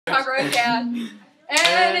cockroach, yeah.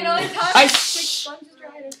 And it only costs 6 sponges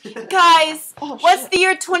dried. Guys, what's the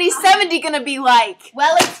year 2070 gonna be like?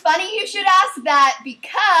 Well, it's funny you should ask that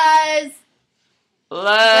because...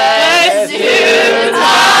 Let's do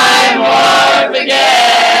time warp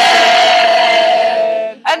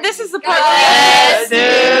again! And this is the part where Let's do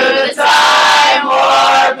the time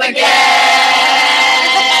warp again!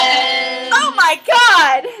 Oh my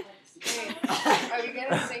god! Are we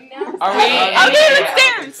gonna sing now? Are we? Okay, let's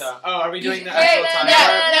dance! Oh, are we doing the Wait, actual time?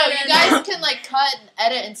 no, You guys can like cut and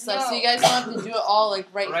edit and stuff, so you guys don't have to do it all like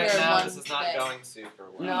right Right here in now, one this is not thing. going super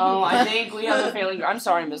well. No, I think we have a failing. I'm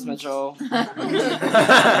sorry, Miss Mitchell.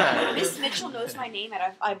 Miss Mitchell knows my name, and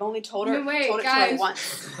I've only told her, No, wait, told it to guys. her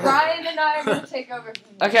once. Brian and I are gonna take over.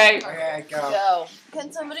 Okay. Okay, go. Go.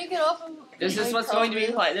 Can somebody get off of... This is what's going to be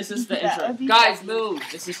played. This is the That intro. would be Guys, fun. move.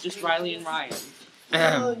 This is just Riley and Ryan.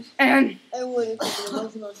 And I wouldn't take an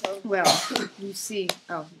emotional tone. well, you see.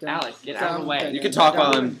 Oh, Alec, get out of the way. You can talk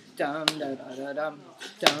while I'm.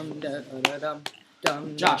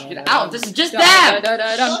 Josh, get out. This is just them. Hey! Hey!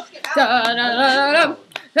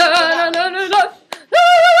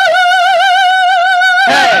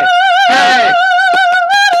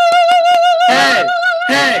 Hey!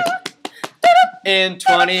 Hey! In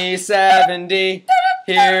 2070,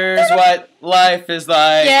 here's what life is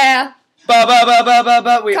like. Yeah. Ba ba ba ba ba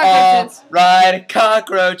ba. We all Cockroaches. ride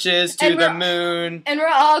cockroaches to And the we're- moon. And we're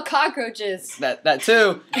all cockroaches. That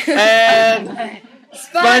too. And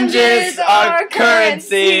sponges are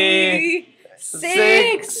currency.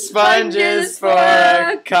 6 sponges for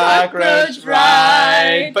a cockroach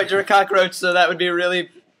ride. But you're a cockroach, so that would be a really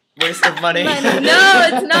waste of money. No,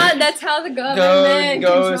 it's not. That's how the government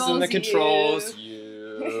goes in the controls controls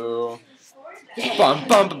you. Bum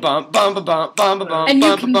bum bum bum bum bum bum bum. And you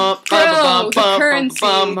bum, can bum, grow bum, bum, the bum, currency,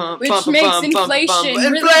 bum, bum, which bum, makes bum, bum, inflation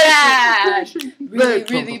bum, really bad. Really,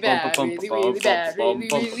 really bad. Bum, Really, bum, really bum, bad. bum, Really,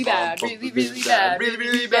 bum, really bum, bad. bum, Really, bum, really bum, bad. really, Really,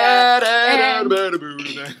 really really bad.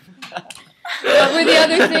 bad. What were the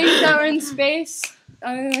other things that were in space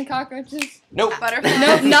other than the cockroaches? Nope. Butterfly.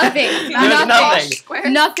 Nope, nothing. There's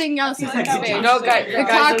nothing. Nothing else is in space. No, guys, The guys,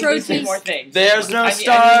 cockroaches. there's more things. There's no I need more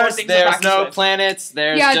stars, things to there's practice no with. planets,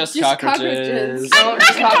 there's Yeah, just just cockroaches. cockroaches. No,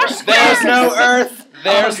 just cockroaches. There's no Earth,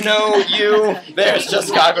 there's no you, there's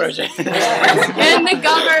just cockroaches. And the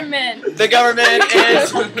government. The government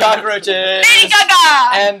is cockroaches. Lady Gaga!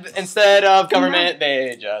 And instead of government,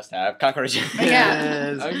 they just have cockroaches.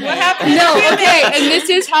 Yeah. Okay. What happened? No, okay, and this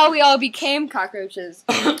is how we all became cockroaches.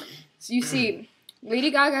 So you see, Lady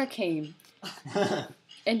Gaga came,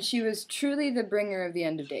 and she was truly the bringer of the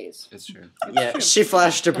end of days. It's true. Yeah, she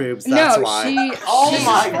flashed her boobs, that's No, why. she. Oh she-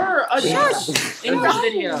 my god. A English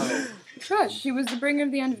video. Shush, she was the bringer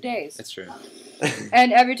of the end of days. It's true.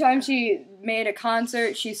 And every time she made a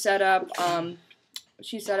concert, she set up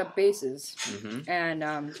bases, Mm-hmm. and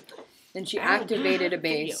then she activated a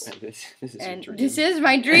base. This is your And dream. this is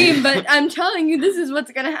my dream, but I'm telling you, this is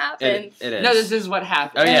what's gonna happen. It is. No, this is what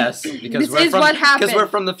happened. Oh yes, because This we're is from what happened. because we're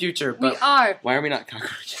from the future. We But are. why are we not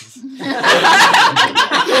cockroaches?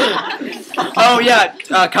 Oh yeah,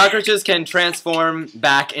 cockroaches can transform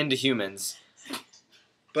back into humans.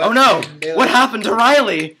 But Oh no! they What like- happened to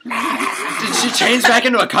Riley? Did she change back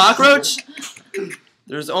into a cockroach?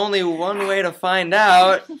 There's only one way to find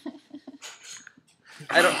out.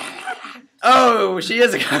 I don't. Oh, she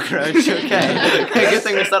is a cockroach. Okay. Good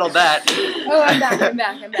thing we settled that. Oh, I'm back. I'm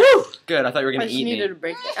back. I'm back. Woo! Good. I thought you were I gonna just eat needed me. a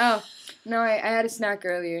break. Oh, no, I had a snack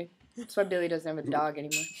earlier. That's why Billy doesn't have a dog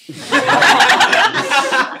anymore.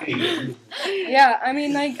 Yeah, I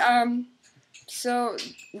mean, like, so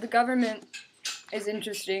the government is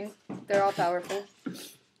interesting. They're all powerful.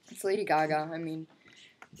 It's Lady Gaga. I mean,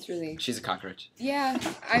 it's really, She's a cockroach. yeah.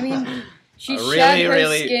 I mean, she A shed really, her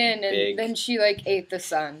really skin and big- then she like ate the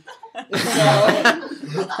sun. So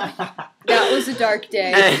that was a dark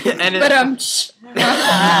day. And But That's a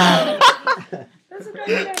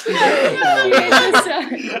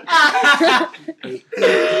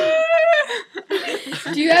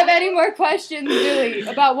Do you have any more questions, Billy,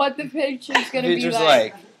 about what the picture's gonna be Features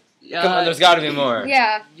like? Come on, there's got to be more.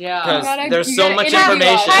 Yeah. Yeah. Because gotta- there's you so gotta much interview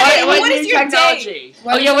information. us. Hey, what new is your technology?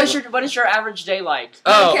 What Oh is yeah, your- what is your average day like?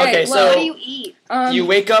 Oh, Okay, okay. well, What do So you eat? you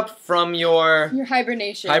wake up from your Your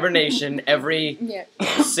hibernation. hibernation every Yeah.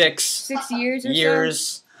 6 years or so.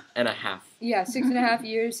 years and a half. Yeah, 6.5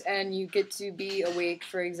 years, and you get to be awake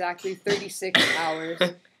for exactly 36 hours.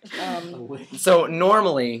 So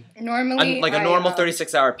normally, Normally, like a I, normal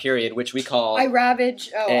 36-hour period, which we call I ravage.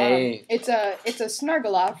 A- It's a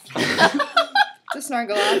snargaloff. It's a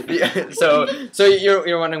snargle off. Yeah, so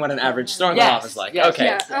you're wondering what an average snargle off is like. Yes. Okay.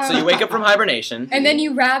 Yeah, So you wake up from hibernation. And then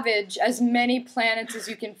you ravage as many planets as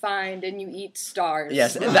you can find, and you eat stars.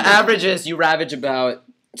 Yes. The average is you ravage about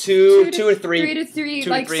two or three. Three two to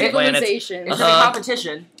like three planets. civilizations. Is it a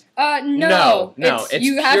competition? No. No, it's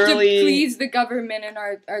you have to purely- please the government and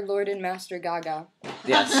our Lord and Master Gaga.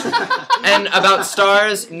 Yes. And about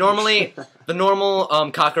stars, normally the normal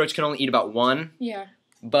cockroach can only eat about one, Yeah.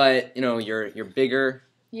 but you know your bigger,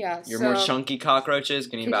 Yeah. your so more chunky cockroaches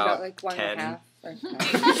can eat take about like 1 10. and a half. Or Do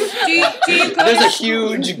you go There's to a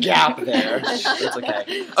huge gap there. It's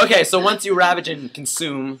okay. Okay, so once you ravage and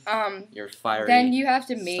consume your fiery then you have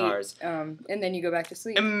to mate. stars. And then you go back to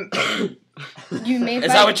sleep. Is You mate. that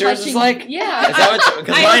by what yours is touching- like? Yeah. that what?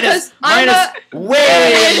 Because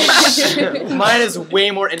mine is way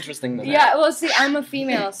more interesting than that. Yeah, well, see, I'm a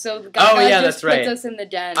female, so Gaga Oh, yeah, just that's right. puts us in the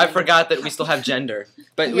den. I forgot that we still have gender,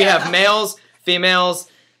 but we Yeah. have males, females,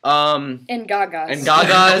 And Gagas. and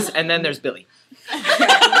Gagas, and then there's Billy.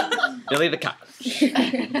 Billy the cockroach.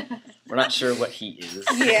 We're not sure what he is.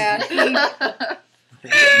 Yeah.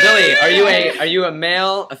 Billy, are you a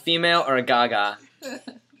male, a female, or a Gaga?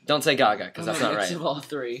 Don't say Gaga, because that's not right. Of all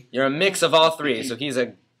three. You're a mix of all three, so he's a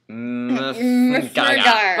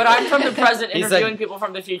Gaga. But I'm from the present, He's interviewing people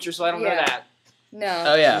from the future, so I don't know Yeah. that. No.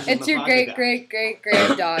 Oh yeah. It's your great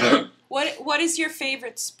granddaughter. What is your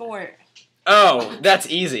favorite sport? Oh, that's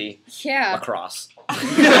easy. Yeah. Lacrosse.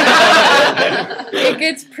 It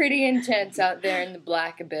gets pretty intense out there in the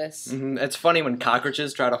black abyss. Mhm. It's funny when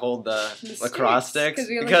cockroaches try to hold the lacrosse sticks Because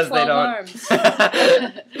we have because like 12 they don't.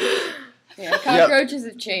 arms. Yeah, cockroaches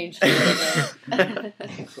have changed a little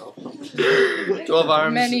 12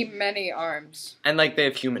 arms. bit. Many arms. And like they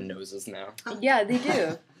have human noses now. Yeah, they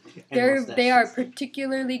do. They are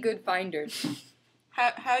particularly good finders.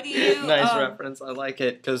 How do you Nice reference. I like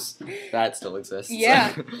it because that still exists.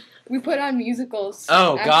 Yeah. We put on musicals.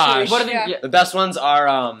 Oh, actually. gosh. What are Yeah. the? The best ones are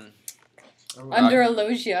Under a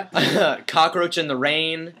loggia. Cockroach in the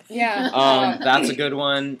Rain. Yeah. That's a good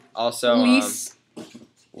one. Also, Lease.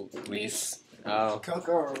 Lease. Oh,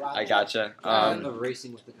 Coco I gotcha.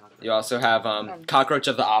 racing with the cockroach. You also have Cockroach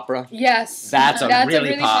of the Opera. Yes. That's a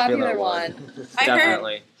really popular one. I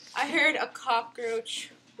Definitely. heard a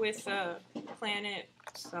cockroach with a planet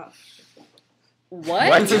stuff.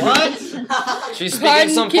 What? She's speaking Pardon,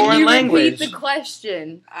 some can foreign you language. repeat the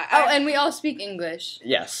question? I, And we all speak English.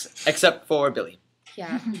 Yes, except for Billy.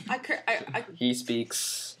 Yeah. I He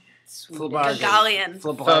speaks Gallian.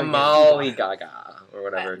 Famali Gaga or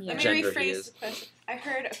whatever Yeah. Let me gender he rephrase is. the question. I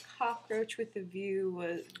heard a cockroach with a view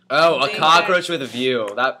was. Oh, a Big cockroach with a view.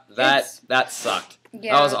 That sucked.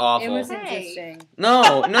 Yeah. That was awful. It was Hey. interesting.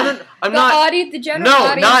 No. I'm not. The general No,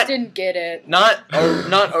 audience not- didn't get it. Not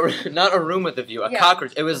a room with a view. A Yeah.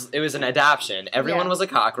 cockroach. It was an adaptation. Everyone Yeah. was a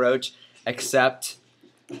cockroach except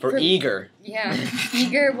for For- Eager. Yeah.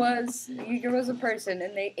 Eager was a person,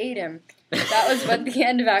 and they ate him. That was what the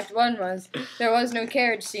end of Act 1 was. There was no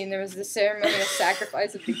carriage scene. There was the ceremonial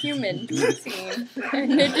sacrifice of the human scene.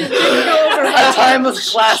 And it just didn't go over A well. timeless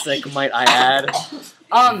classic, might I add.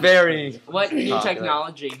 Very. What new Popular.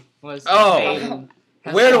 technology was? Oh. made-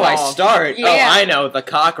 has Where do I evolved? start? Yeah. Oh, I know, the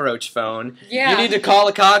cockroach phone. Yeah. You need to call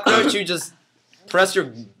a cockroach, you just press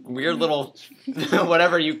your weird little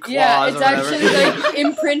whatever you claws Yeah, or it's whatever. actually like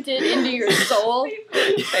imprinted into your soul.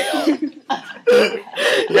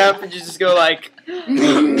 Yep, and you just go like and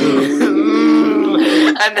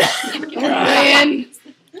then Ryan!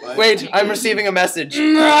 wait, I'm receiving a message.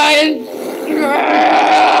 Ryan!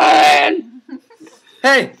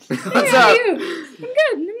 Hey, what's How are up? you?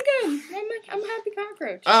 I'm good. I'm a happy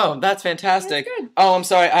cockroach. Oh, that's fantastic. That's good. Oh, I'm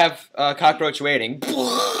sorry, I have a cockroach waiting.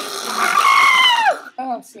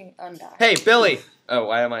 Oh, see, I'm back. Hey, Billy. Oh,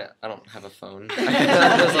 why am I don't have a phone.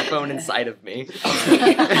 There's a phone inside of me.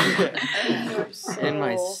 In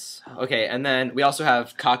my okay, and then we also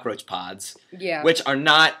have cockroach pods, Yeah. which are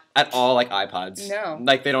not at all like iPods. No.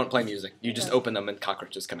 Like they don't play music. You just No. open them and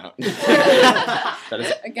cockroaches come out. That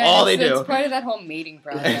is Again, all they it's do. part of that whole mating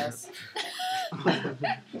process.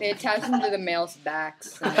 They attach them to the male's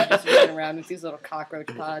backs and they just run around with these little cockroach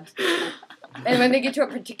pods. And when they get to a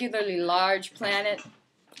particularly large planet,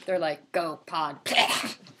 they're like, go, pod.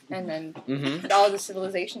 And then Mm-hmm. all the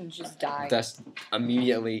civilizations just die. Just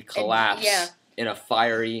immediately collapse yeah. in a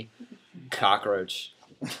fiery cockroach.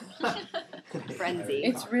 Frenzy.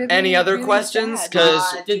 It's really Any other really questions? sad.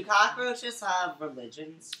 'Cause- Do cockroaches have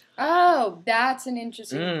religions? Oh, that's an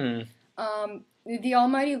interesting. Mm. The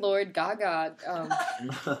Almighty Lord Gaga.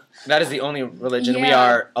 That is the only religion we Yeah,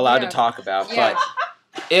 are allowed yeah. to talk about. Yeah.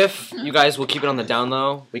 if you guys will keep it on the down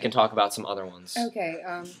low, we can talk about some other ones. Okay.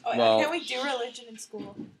 Oh, Well- can we do religion in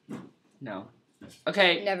school? No.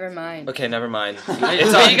 Okay. Never mind. Okay, never mind.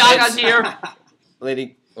 Lady Gaga's here.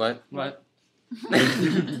 Lady, what? What?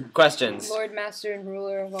 Questions. Lord, Master, and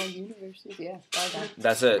Ruler of all universes. Yeah. Gaga.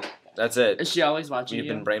 That's it. That's it. Is she always watching We've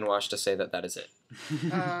you? been brainwashed to say that is it.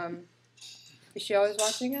 Is she always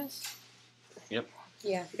watching us? Yep.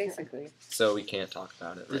 Yeah, basically. So we can't talk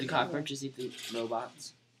about it Do right the now. cockroaches eat the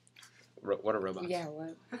robots? What are robots? Yeah.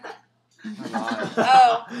 What?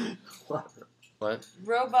 Oh, What?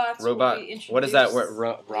 robots. Robot. Will be What is that introduced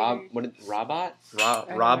word? Rob? later. What? Robot? I don't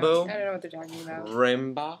know. Rabu? I don't know what they're talking about.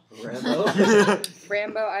 Rimba? Rambo?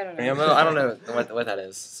 Rambo. I don't know. Rambo? I don't know what that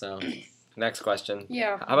is. So, next question.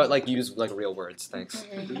 Yeah. How about use real words? Thanks.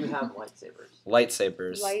 Mhm. Do you have lightsabers?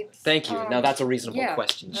 Lightsabers. Lights. Thank you. Now that's a reasonable yeah.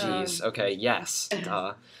 question. Jeez. Okay. Yes.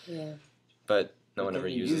 Duh. Yeah. But no one But ever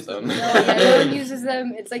then you uses use them. them. No one uses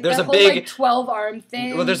them. It's like There's that a whole big- like 12-arm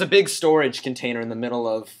thing. Well, there's a big storage container in the middle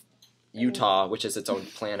of Utah, which is its own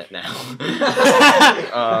planet now.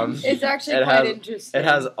 It's actually it quite has- interesting. It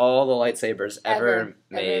has all the lightsabers ever ever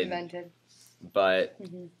made, invented. but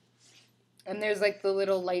hmm And there's like the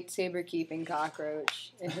little lightsaber keeping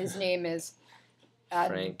cockroach, and his name is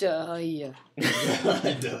Frank. Adaya.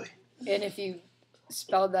 And if you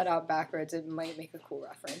spelled that out backwards, it might make a cool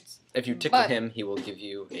reference. if you tickle But- him, he will give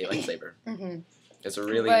you a lightsaber. Mm-hmm. It's a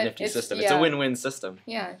really But nifty it's- system. It's a yeah. win-win system.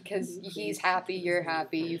 Yeah, because he's happy, you're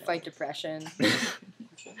happy, you fight depression.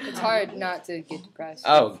 It's hard not to get depressed.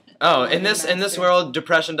 Oh, in this Master. world,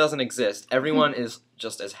 depression doesn't exist. Everyone is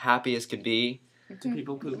just as happy as could be. Do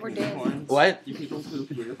people poop We're unicorns? What? Do people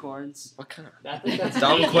poop unicorns? What kind of I think that's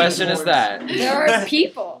dumb question is that? There are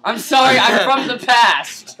people. I'm sorry, I'm from the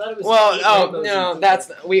past. Well,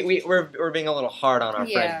 that's we're being a little hard on our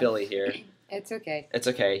Yeah. friend Billy here. It's okay. It's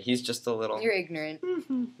okay. He's just a little, You're ignorant.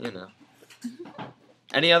 you know.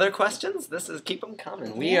 Any other questions? Keep them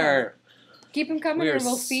coming. We Yeah. are Keep them coming We are or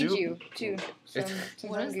we'll feed soup- you, too. Some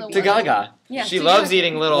What is hungry the to people. Gaga. Yeah, She to loves Gaga.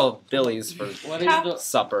 eating little Billies for What is How- the...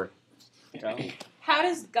 supper. How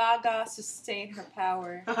does Gaga sustain her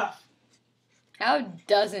power? How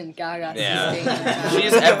doesn't Gaga Yeah. sustain her power?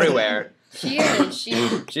 She's everywhere. She is.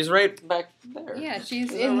 She's right back there. Yeah,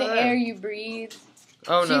 she's in the air you breathe.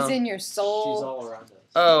 Oh no. She's in your soul. She's all around us.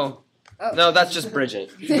 Oh. Oh. No, that's just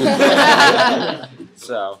Bridget.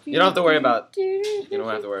 So you don't have to worry about. You don't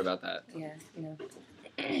have to worry about that. Yeah, no.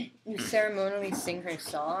 You ceremonially sing her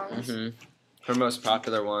songs. Hmm Her most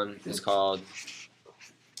popular one is called.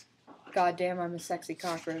 Goddamn, I'm a sexy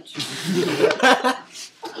cockroach. I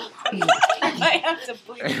might have to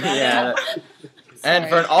bleep that Yeah. out. And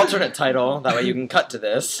for Sorry. an alternate title, that way you can cut to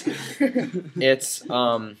this. It's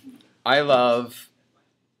I love.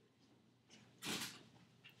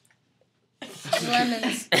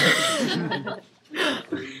 Lemons. Yep.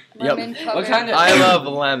 Lemon covered. What kind of- I love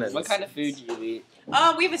lemons. What kind of food do you eat?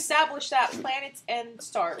 We've established that planets and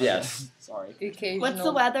stars. Yes. Sorry. Occasional What's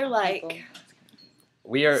the weather like? people.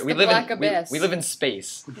 We It's the live black in abyss. we live in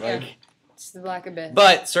space. Yeah. Like, It's the black abyss.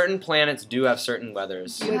 but certain planets do have certain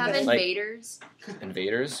weathers. Do you have Like- invaders?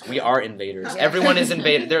 Invaders? We are invaders. Yeah. Everyone is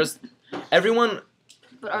invaded. There's everyone.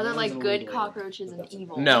 But are there like good cockroaches and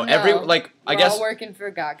evil? No, No. every like I We're guess. all working for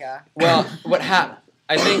Gaga. Well,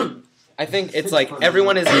 I think it's like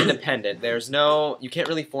everyone is independent. There's no you can't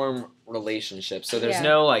really form relationships. So there's Yeah.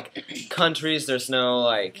 no like countries. There's no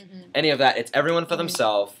like Mhm. any of that. It's everyone for Mhm.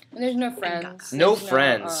 themselves. And there's no friends. No There's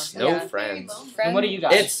friends. No yeah. friends. Friends. And what are you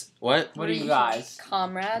guys? It's what? What are you guys?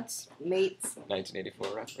 Comrades. Mates.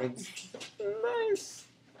 1984 reference. Nice.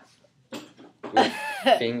 With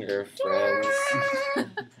finger friends.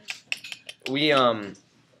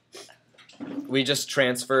 We just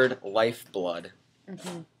transferred lifeblood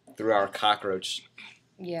Mhm. through our cockroach.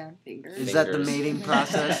 Yeah. Is that the Fingers. mating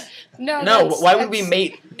process? No. No, that's- why would we that's-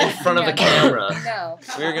 mate in front of a Yeah. camera? No.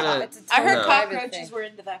 We're gonna It's a I heard No. private cockroaches thing. were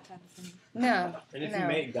into that kind of thing. No. And if no. you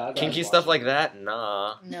make Gaga kinky stuff like that?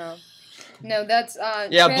 Nah. No. No, that's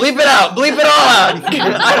Yeah, bleep it out. Bleep it all out.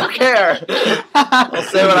 I don't care. I'll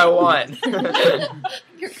say what I want.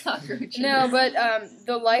 Your cockroaches. No, but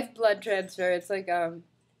the lifeblood transfer, it's like a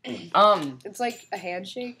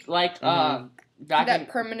handshake Like Mhm. back that in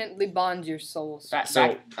permanently bonds your souls. back, So,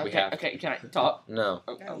 back, we okay, have- okay, can I talk? No.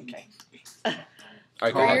 Oh, okay. All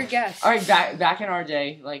right, go For your ahead. guest. All right, back in our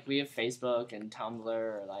day, like we have Facebook and Tumblr.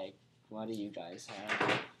 Or, like, what do you guys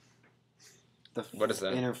have? The What is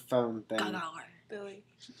that? inner phone thing. Billy.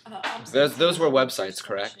 Those were websites,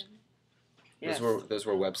 correct? Yes. Those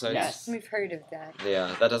were websites? Yes. We've heard of that.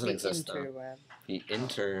 Yeah, that doesn't The exist though. interweb. The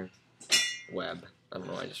interweb. I don't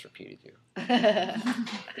know. I just repeated you.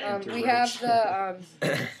 We have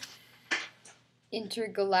the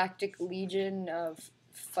intergalactic legion of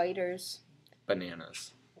fighters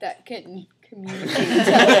Bananas. that can communicate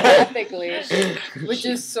telepathically, which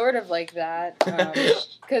is sort of like that.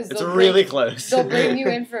 Because It's really close. they'll bring you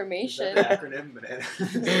information. Acronym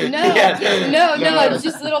banana. No, it's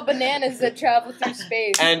just little bananas that travel through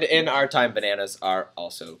space. And in our time, bananas are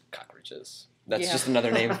also cockroaches. That's Yeah. just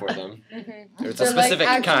another name for them. Mm-hmm. It's a specific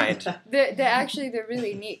kind. They're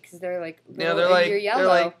really neat because they're like little, they're like- you're they're yellow,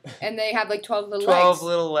 like and they have like 12 little 12 legs.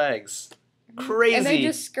 little legs. Crazy. And they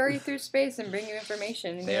just scurry through space and bring you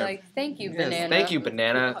information. And you're They're- like, thank you, Yes, banana. thank you,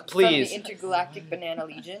 banana. From the Please. intergalactic banana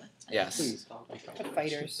legion Yes. of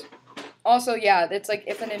fighters. Also, yeah, it's like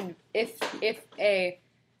if a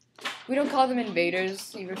we don't call them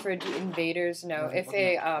invaders. You refer to invaders. No, if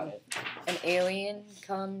an alien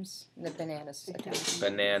comes, the bananas attack.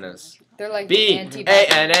 Bananas. They're like the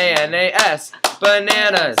B-A-N-A-N-A-S.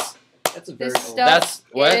 Bananas. That's a very This old. stuff That's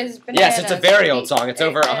what? is Yes, it's a bananas. very old song. It's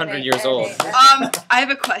over 100 years old. I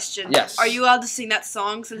have a question. Yes. Are you allowed to sing that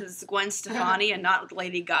song since it's Gwen Stefani and not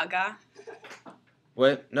Lady Gaga?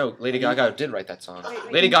 What? No, Lady Gaga did write that song.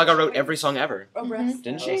 Lady Gaga wrote every song ever. Arrest.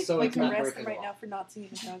 Didn't she? So We it's can not arrest breaking them right law. now for not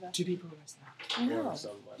singing Gaga. Two people arrested. No.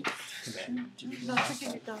 Not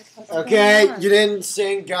singing Gaga. Okay, you didn't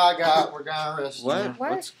sing Gaga. We're gonna arrest you. What?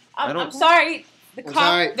 What? What's- I I'm don't- sorry. The I'm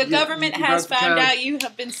sorry, the you- government you has broke the found code. out you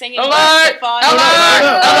have been singing Alert! Gwen Stefani.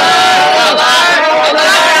 Alert!